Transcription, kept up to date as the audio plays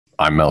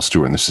I'm Mel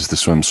Stewart, and this is the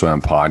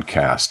SwimSwam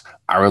podcast,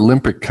 our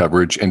Olympic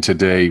coverage. And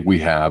today we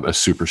have a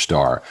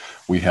superstar.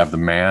 We have the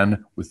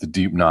man with the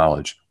deep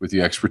knowledge, with the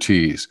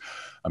expertise,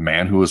 a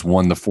man who has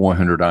won the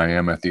 400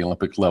 IM at the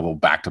Olympic level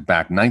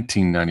back-to-back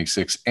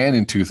 1996 and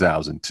in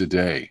 2000.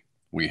 Today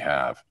we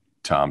have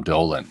Tom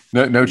Dolan.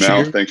 No Mel,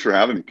 cheer? thanks for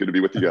having me. Good to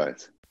be with you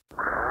guys.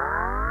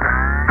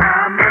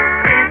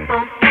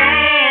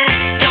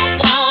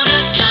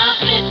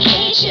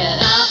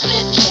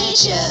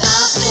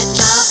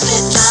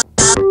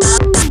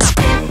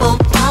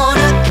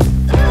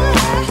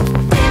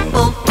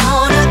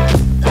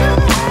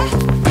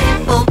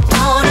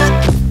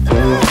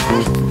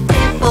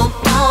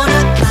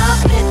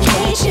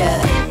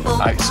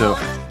 So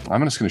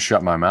I'm just going to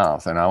shut my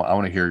mouth, and I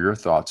want to hear your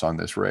thoughts on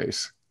this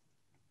race.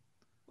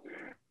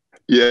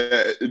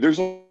 Yeah, there's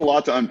a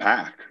lot to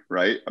unpack,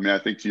 right? I mean, I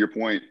think to your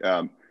point,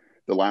 the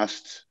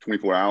last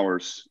 24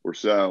 hours or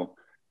so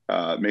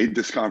made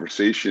this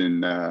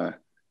conversation, I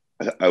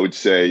would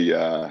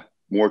say,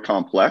 more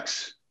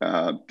complex.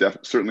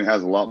 Certainly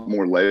has a lot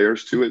more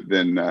layers to it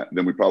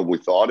than we probably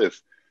thought.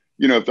 If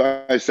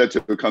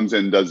Daisetto comes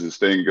in, does his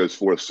thing, goes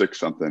 4-6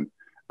 something,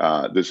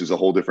 this is a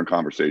whole different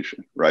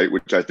conversation, right?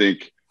 Which I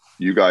think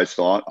you guys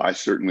thought. I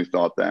certainly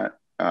thought that.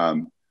 I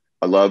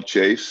love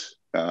Chase.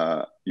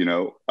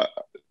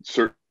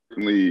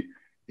 Certainly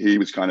he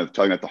was kind of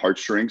tugging at the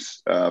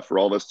heartstrings for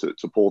all of us to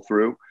pull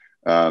through.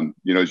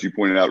 As you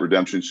pointed out,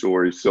 redemption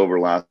story, silver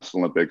last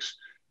Olympics,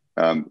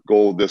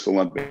 gold this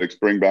Olympics,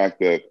 bring back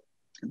the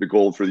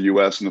gold for the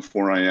U.S. in the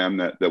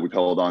 4IM that we've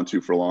held on to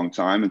for a long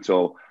time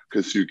until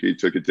Kosuke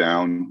took it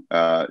down,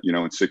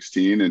 in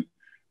 16. And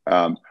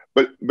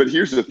But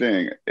here's the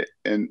thing,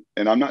 and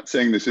I'm not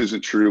saying this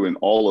isn't true in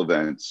all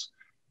events,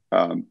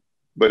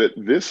 but at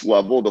this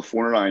level, the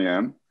 400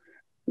 IM,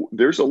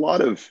 there's a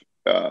lot of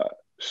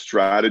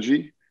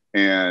strategy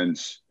and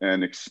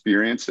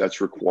experience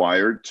that's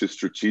required to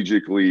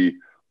strategically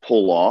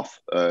pull off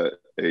a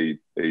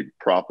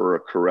proper, a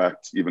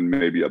correct, even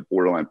maybe a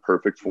borderline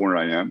perfect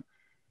 400 IM.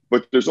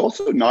 But there's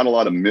also not a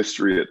lot of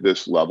mystery at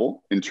this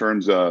level in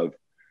terms of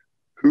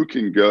who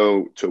can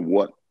go to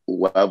what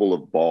level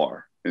of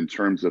bar in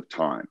terms of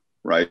time,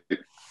 right?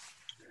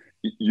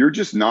 You're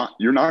not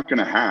going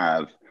to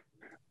have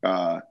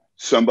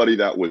somebody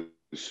that was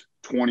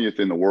 20th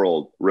in the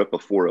world rip a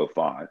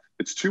 405.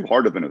 It's too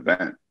hard of an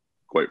event,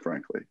 quite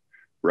frankly,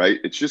 right?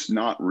 It's just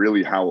not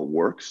really how it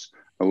works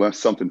unless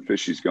something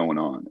fishy's going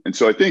on. And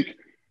so I think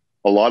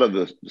a lot of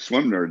the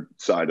swim nerd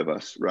side of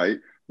us, right?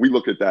 We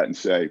look at that and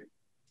say,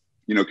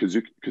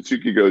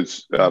 Kosuke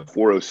goes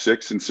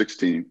 406 and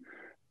 16.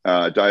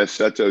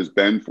 Daisetto's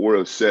been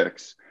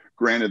 406.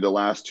 Granted, the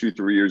last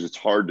 2-3 years, it's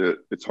hard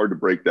to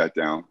break that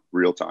down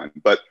real time.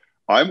 But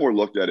I more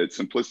looked at it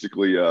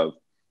simplistically of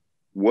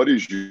what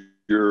is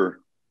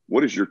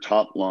your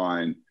top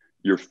line,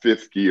 your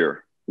fifth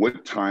gear?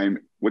 What time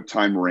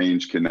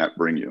range can that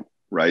bring you,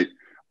 right?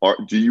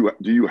 Do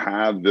you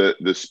have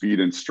the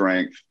speed and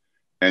strength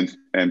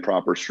and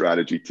proper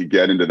strategy to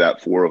get into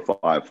that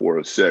 405,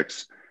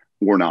 406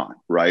 or not,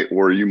 right?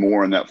 Or are you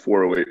more in that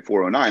 408,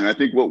 409? And I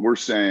think what we're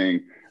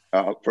saying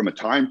from a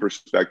time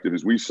perspective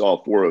is we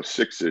saw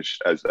 406-ish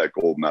as that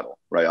gold medal,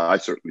 right? I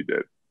certainly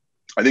did.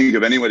 I think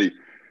if anybody,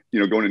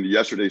 going into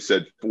yesterday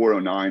said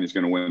 409 is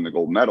going to win the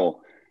gold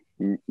medal,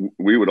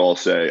 we would all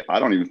say, I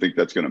don't even think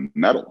that's going to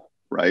medal,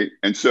 right?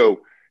 And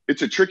so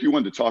it's a tricky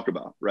one to talk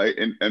about, right?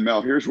 And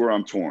Mel, here's where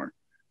I'm torn,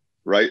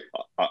 right?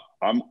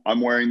 I'm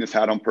wearing this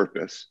hat on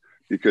purpose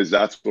because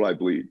that's what I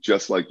believe,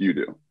 just like you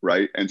do,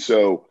 right? And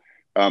so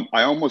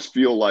I almost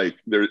feel like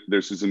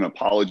this is an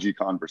apology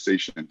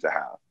conversation to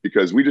have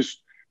because we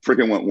just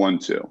freaking went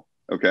 1-2,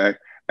 okay?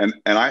 And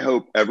I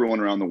hope everyone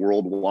around the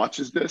world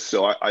watches this.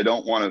 So I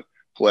don't want to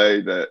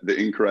play the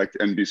incorrect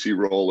NBC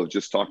role of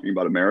just talking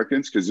about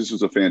Americans because this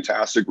was a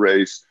fantastic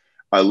race.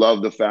 I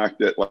love the fact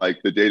that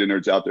like the data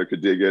nerds out there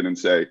could dig in and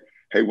say,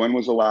 hey, when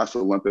was the last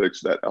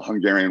Olympics that a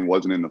Hungarian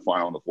wasn't in the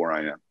final in the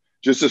 4IM?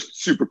 Just a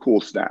super cool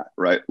stat,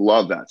 right?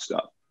 Love that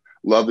stuff.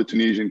 Love the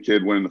Tunisian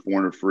kid winning the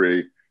 400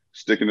 free.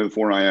 Sticking to the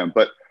 4IM.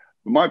 But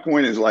my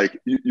point is like,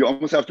 you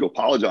almost have to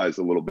apologize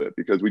a little bit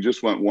because we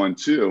just went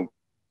 1-2.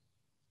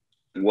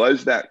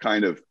 Was that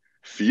kind of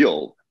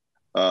feel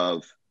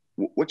of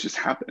what just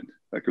happened?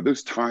 Like, are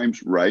those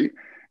times right?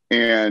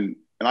 And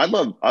I'd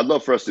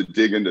love for us to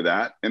dig into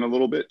that in a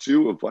little bit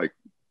too, of like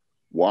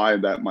why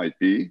that might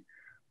be.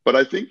 But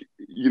I think,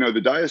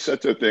 the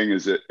Daisetto thing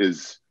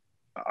is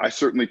I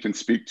certainly can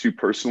speak to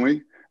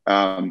personally,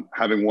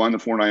 having won the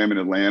 4IM in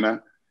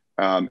Atlanta.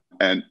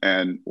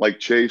 And like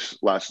Chase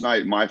last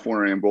night, my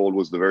 400 AM gold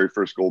was the very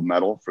first gold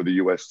medal for the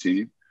U.S.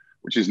 team,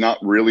 which is not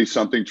really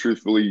something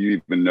truthfully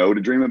you even know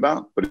to dream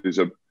about, but it is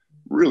a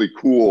really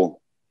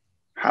cool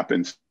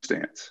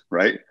happenstance,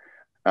 right?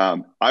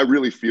 I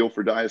really feel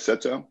for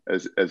Daisetto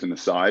as an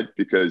aside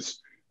because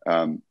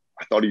I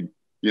thought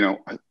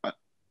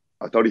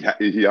I thought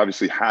he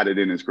obviously had it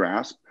in his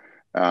grasp.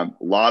 A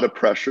lot of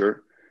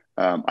pressure.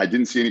 I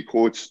didn't see any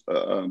quotes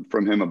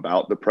from him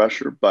about the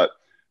pressure, but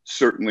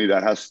certainly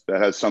that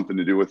has something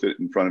to do with it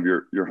in front of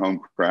your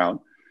home crowd.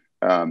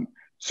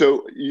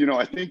 So,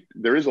 I think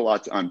there is a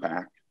lot to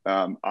unpack.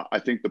 I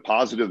think the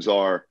positives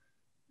are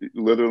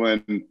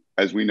Litherland,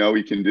 as we know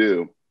he can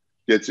do,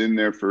 gets in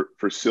there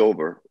for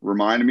silver.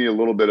 Reminded me a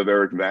little bit of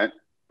Eric Vent,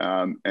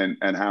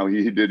 and how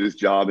he did his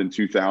job in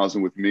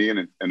 2000 with me and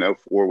in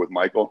 04 with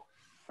Michael.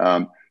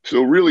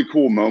 So a really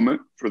cool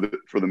moment for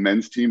the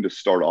men's team to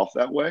start off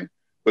that way.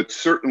 But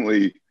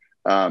certainly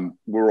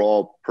we're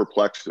all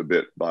perplexed a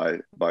bit by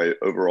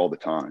overall the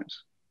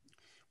times.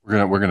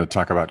 We're gonna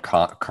talk about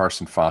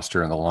Carson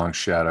Foster and the long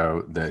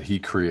shadow that he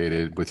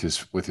created with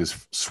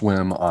his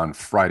swim on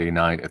Friday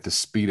night at the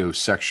Speedo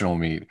sectional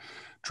meet,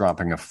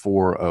 dropping a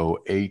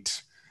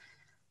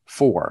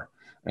 4:08.4.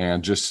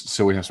 And just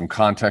so we have some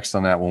context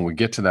on that, when we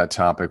get to that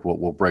topic,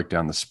 we'll break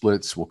down the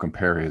splits. We'll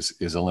compare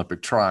his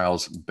Olympic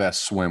trials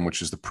best swim,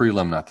 which is the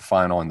prelim, not the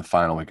final. In the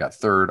final, he got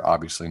third,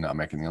 obviously not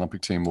making the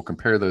Olympic team. We'll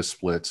compare those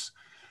splits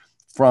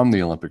from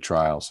the Olympic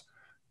trials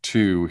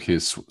to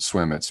his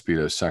swim at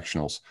Speedo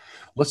sectionals.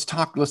 Let's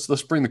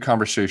bring the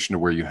conversation to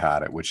where you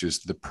had it, which is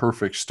the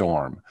perfect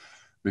storm,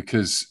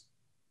 because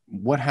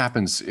what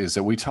happens is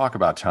that we talk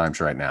about times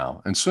right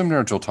now, and swim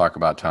nerds will talk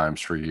about times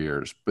for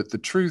years, but the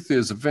truth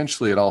is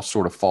eventually it all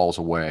sort of falls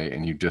away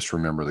and you just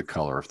remember the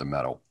color of the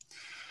medal.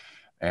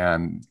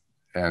 And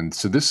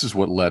so this is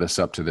what led us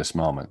up to this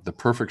moment. The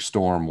perfect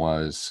storm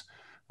was,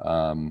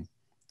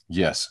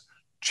 yes,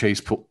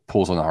 Chase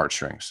pulls on the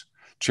heartstrings.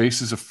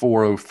 Chase is a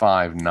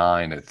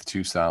 4:05.9 at the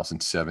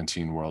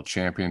 2017 World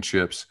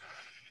Championships.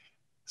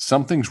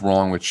 Something's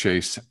wrong with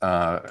Chase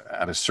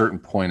at a certain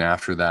point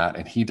after that,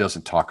 and he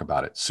doesn't talk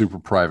about it. Super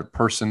private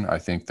person. I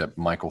think that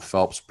Michael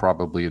Phelps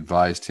probably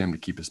advised him to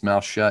keep his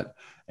mouth shut,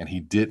 and he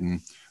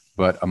didn't.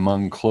 But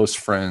among close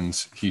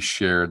friends, he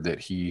shared that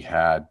he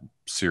had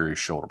serious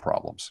shoulder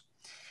problems.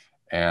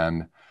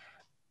 And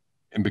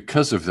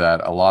because of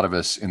that, a lot of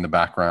us in the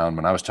background,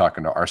 when I was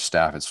talking to our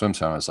staff at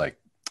SwimSwam, I was like,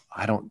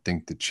 I don't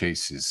think that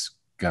Chase is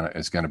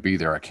gonna be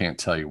there. I can't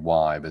tell you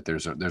why, but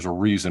there's a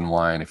reason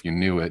why, and if you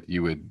knew it,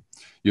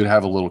 you'd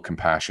have a little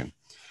compassion.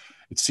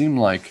 It seemed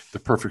like the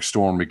perfect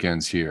storm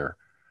begins here.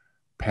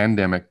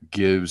 Pandemic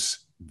gives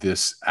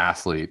this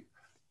athlete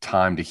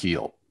time to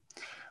heal.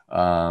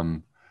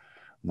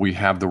 We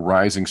have the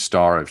rising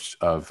star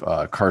of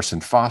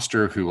Carson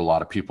Foster, who a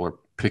lot of people are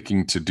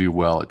picking to do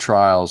well at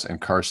trials, and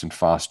Carson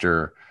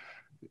Foster,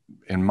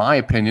 in my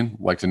opinion,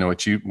 like to know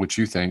what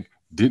you think,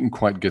 didn't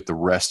quite get the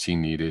rest he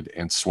needed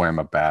and swam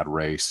a bad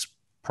race,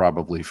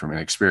 probably from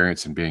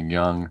inexperience and being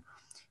young.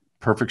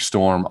 Perfect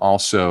storm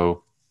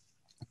also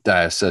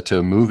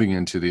Diaceto moving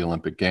into the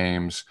Olympic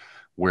Games,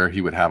 where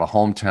he would have a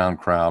hometown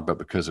crowd, but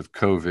because of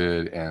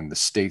COVID and the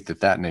state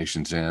that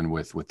nation's in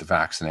with the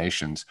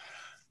vaccinations,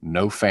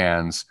 no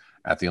fans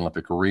at the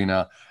Olympic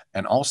arena.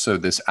 And also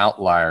this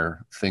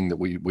outlier thing that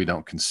we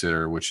don't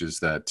consider, which is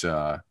that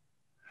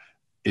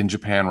in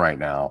Japan right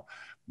now,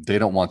 they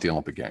don't want the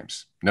Olympic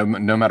Games. No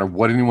matter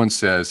what anyone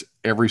says,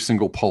 every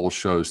single poll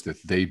shows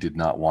that they did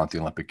not want the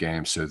Olympic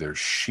Games. So there's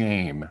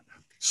shame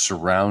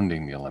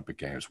surrounding the Olympic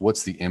Games.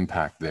 What's the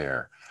impact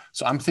there?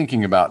 So I'm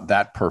thinking about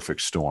that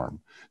perfect storm.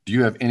 Do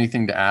you have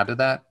anything to add to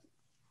that?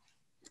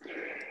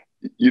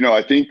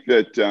 I think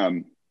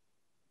that,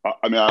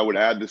 I would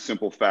add the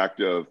simple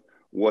fact of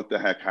what the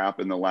heck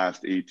happened the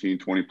last 18,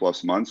 20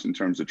 plus months in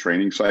terms of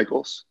training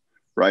cycles,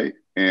 right?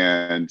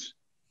 And,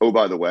 oh,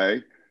 by the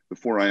way, the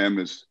 4IM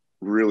is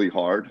really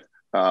hard.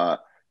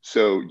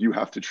 So you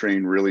have to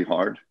train really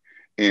hard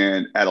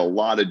and at a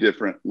lot of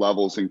different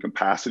levels and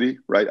capacity,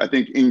 right? I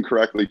think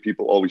incorrectly,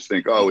 people always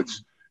think, oh,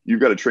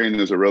 you've got to train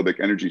those aerobic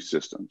energy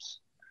systems,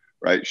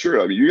 right?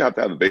 Sure. I mean, you have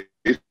to have a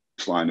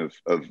baseline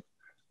of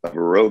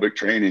aerobic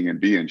training and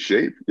be in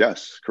shape.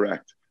 Yes,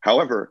 correct.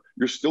 However,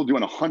 you're still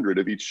doing 100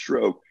 of each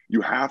stroke.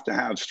 You have to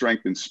have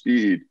strength and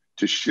speed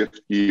to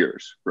shift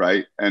gears,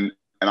 right? And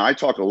I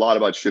talk a lot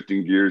about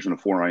shifting gears in a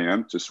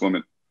 4IM to swim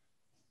it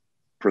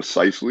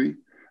precisely.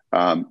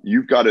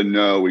 You've got to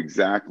know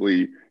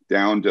exactly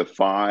down to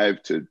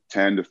 5 to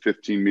 10 to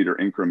 15 meter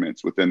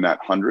increments within that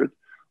 100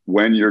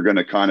 when you're going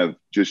to kind of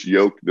just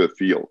yoke the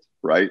field,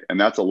 right? And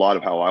that's a lot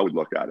of how I would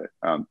look at it.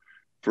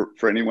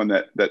 For anyone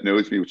that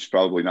knows me, which is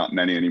probably not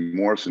many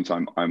anymore since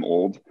I'm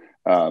old,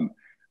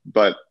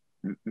 but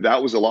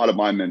that was a lot of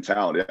my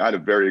mentality. I had a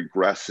very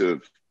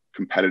aggressive,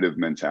 competitive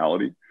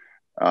mentality,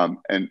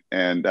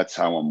 and that's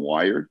how I'm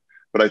wired.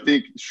 But I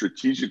think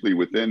strategically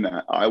within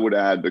that, I would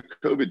add the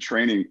COVID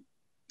training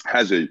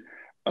has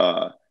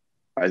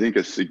I think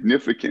a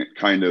significant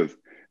kind of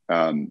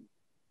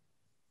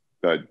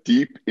a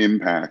deep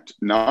impact,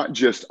 not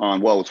just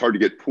on, well, it's hard to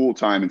get pool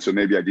time, and so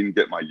maybe I didn't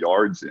get my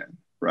yards in,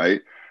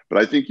 right?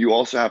 But I think you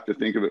also have to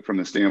think of it from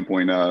the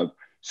standpoint of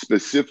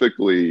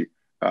specifically,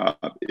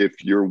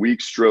 if your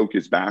weak stroke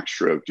is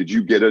backstroke, did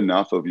you get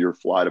enough of your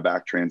fly to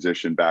back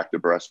transition, back to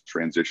breast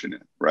transition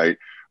in, right?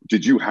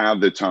 Did you have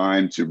the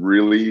time to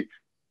really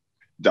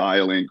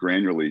dial in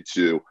granularly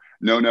to,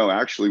 no,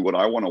 actually what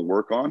I want to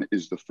work on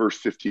is the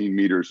first 15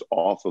 meters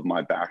off of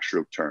my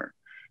backstroke turn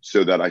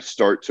so that I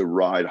start to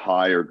ride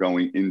higher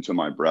going into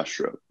my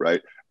breaststroke,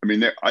 right? I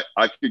mean,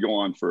 I could go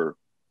on for,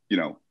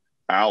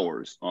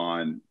 hours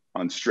on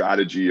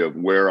strategy of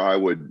where I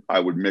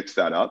would mix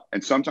that up.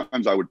 And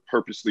sometimes I would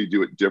purposely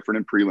do it different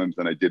in prelims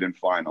than I did in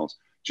finals,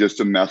 just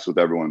to mess with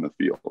everyone in the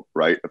field,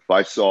 right? If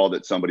I saw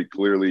that somebody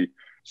clearly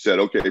said,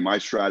 okay, my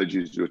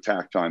strategy is to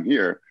attack time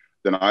here,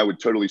 then I would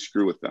totally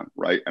screw with them,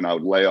 right? And I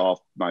would lay off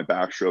my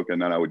backstroke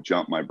and then I would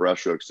jump my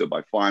breaststroke. So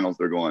by finals,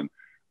 they're going,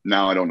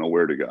 now I don't know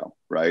where to go,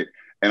 right?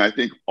 And I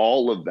think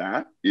all of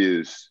that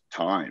is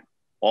time.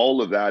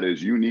 All of that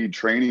is you need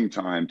training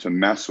time to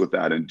mess with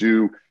that and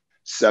do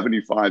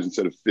 75s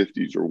instead of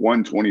 50s or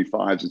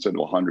 125s instead of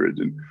 100s.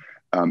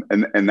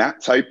 And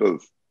that type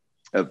of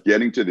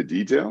getting to the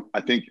detail, I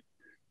think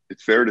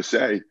it's fair to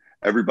say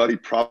everybody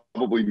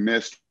probably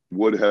missed,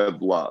 would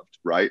have loved,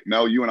 right?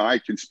 Mel, you and I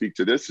can speak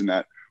to this, and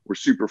that we're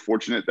super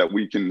fortunate that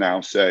we can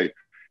now say,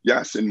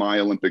 yes, in my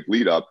Olympic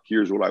lead up,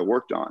 here's what I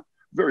worked on.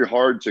 Very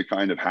hard to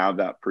kind of have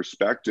that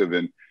perspective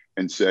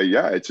and say,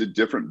 yeah, it's a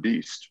different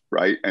beast,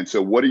 right? And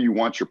so what do you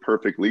want your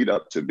perfect lead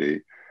up to be?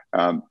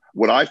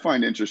 What I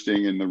find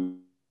interesting in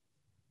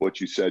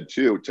what you said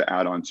too, to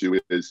add on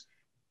to, is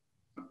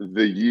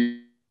the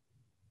year,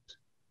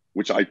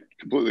 which I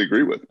completely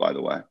agree with, by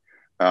the way.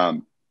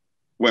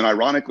 When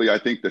ironically, I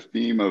think the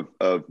theme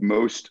of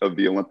most of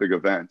the Olympic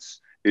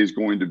events is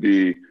going to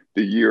be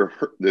the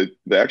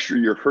extra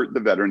year hurt the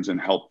veterans and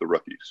helped the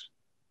rookies,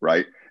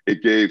 right?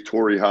 It gave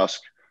Torrey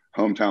Husk,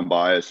 hometown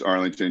bias,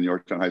 Arlington,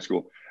 Yorktown High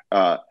School.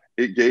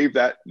 It gave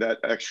that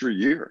extra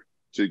year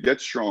to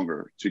get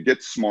stronger, to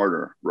get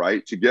smarter,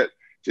 right?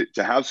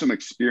 To have some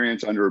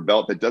experience under a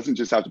belt that doesn't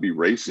just have to be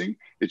racing.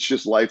 It's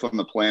just life on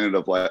the planet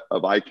of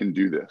I can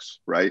do this,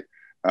 right?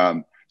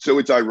 So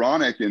it's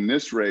ironic in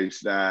this race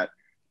that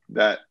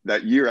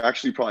year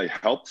actually probably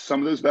helped some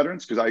of those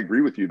veterans, because I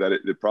agree with you that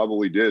it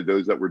probably did,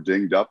 those that were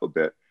dinged up a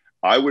bit.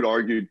 I would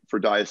argue for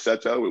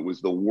Diaceto, it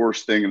was the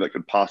worst thing that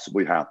could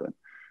possibly happen,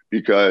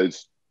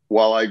 because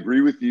while I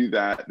agree with you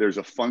that there's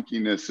a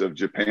funkiness of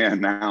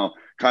Japan now,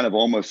 kind of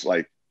almost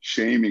like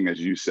shaming, as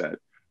you said.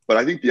 But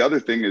I think the other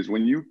thing is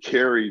when you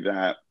carry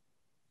that,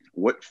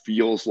 what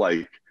feels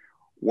like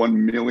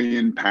 1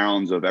 million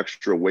pounds of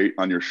extra weight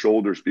on your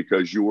shoulders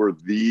because you're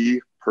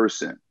the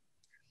person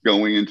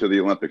going into the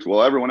Olympics.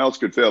 Well, everyone else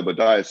could fail, but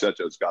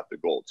Diaceto's got the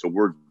gold. So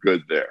we're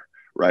good there,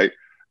 right?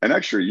 An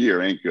extra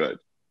year ain't good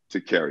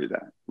to carry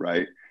that,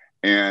 right?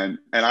 And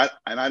I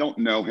don't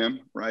know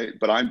him, right?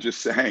 But I'm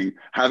just saying,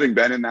 having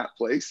been in that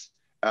place,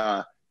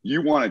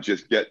 you want to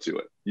just get to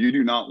it. You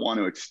do not want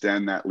to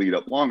extend that lead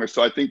up longer.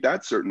 So I think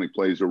that certainly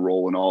plays a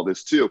role in all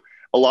this too.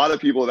 A lot of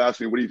people have asked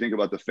me, what do you think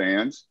about the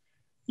fans?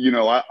 You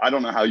know, I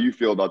don't know how you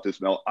feel about this,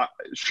 Mel.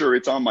 Sure,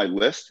 it's on my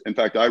list. In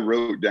fact, I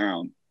wrote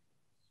down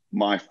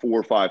my 4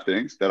 or 5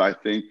 things that I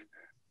think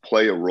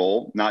play a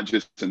role, not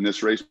just in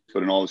this race,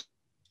 but in all this.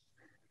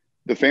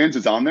 The fans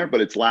is on there,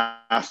 but it's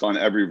last on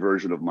every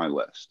version of my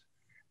list.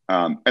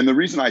 And the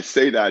reason I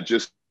say that,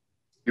 just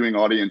doing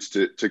audience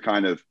to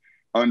kind of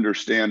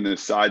understand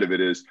this side of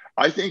it, is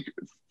I think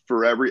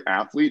for every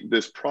athlete,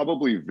 this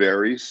probably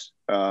varies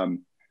a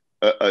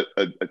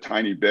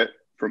tiny bit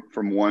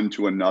from one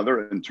to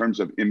another in terms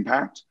of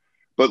impact.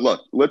 But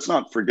look, let's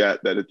not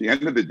forget that at the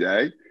end of the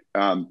day,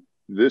 I'm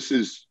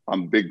a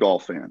big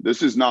golf fan.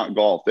 This is not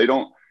golf. There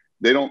was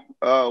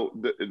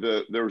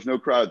no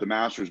crowd at the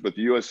Masters, but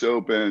the US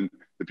Open,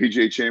 the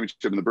PGA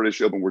Championship, and the British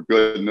Open were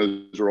good. And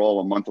those are all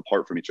a month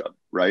apart from each other,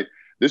 right?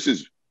 This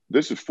is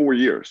 4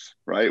 years,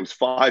 right? It was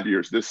 5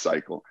 years this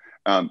cycle.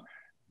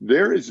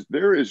 There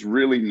is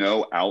really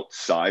no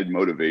outside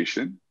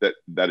motivation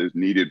that is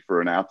needed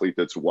for an athlete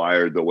that's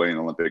wired the way an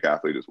Olympic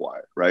athlete is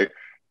wired, right?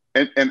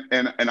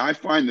 And I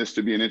find this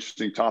to be an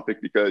interesting topic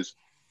because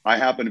I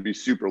happen to be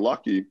super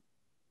lucky.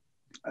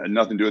 I had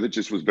nothing to do with it,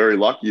 just was very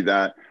lucky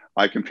that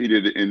I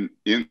competed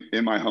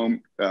in my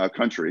home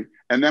country.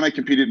 And then I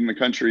competed in the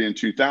country in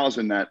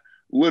 2000 that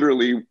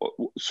literally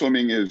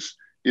swimming is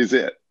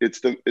it.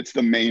 It's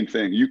the main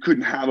thing. You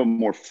couldn't have a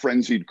more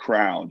frenzied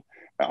crowd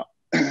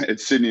at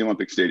Sydney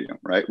Olympic Stadium,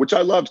 right? Which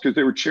I loved because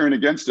they were cheering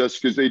against us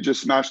because they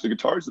just smashed the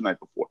guitars the night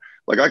before.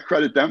 Like, I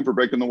credit them for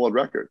breaking the world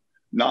record,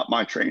 not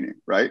my training,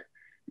 right?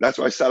 That's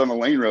why I sat on the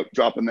lane rope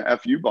dropping the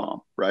FU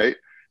bomb, right?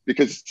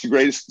 Because it's the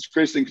greatest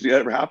thing that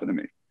ever happened to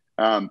me.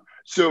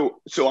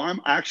 So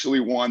I'm actually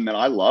one that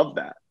I love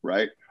that,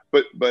 right?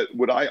 But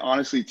would I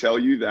honestly tell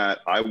you that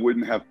I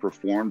wouldn't have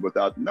performed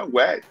without? No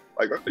way.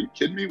 Like, are you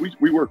kidding me?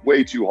 We work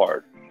way too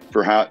hard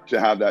to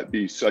have that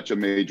be such a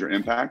major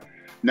impact.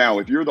 Now,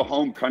 if you're the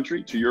home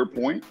country, to your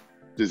point,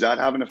 does that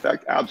have an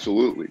effect?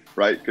 Absolutely,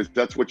 right? Because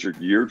that's what you're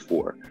geared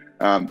for.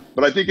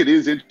 But I think it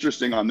is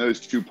interesting on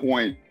those 2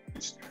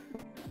 points,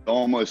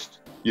 almost,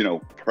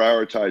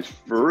 prioritize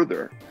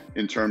further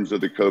in terms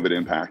of the COVID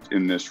impact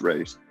in this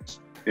race,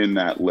 in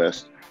that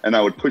list. And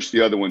I would push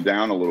the other one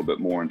down a little bit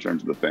more in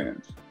terms of the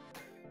fans.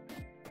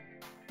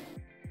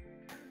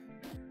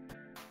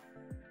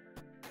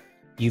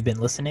 You've been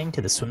listening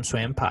to the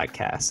SwimSwam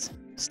podcast.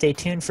 Stay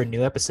tuned for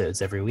new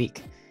episodes every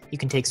week. You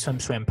can take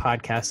SwimSwam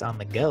podcast on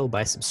the go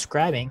by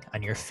subscribing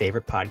on your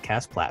favorite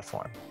podcast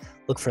platform.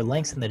 Look for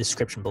links in the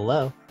description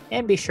below,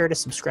 and be sure to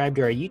subscribe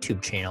to our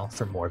YouTube channel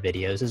for more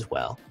videos as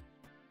well.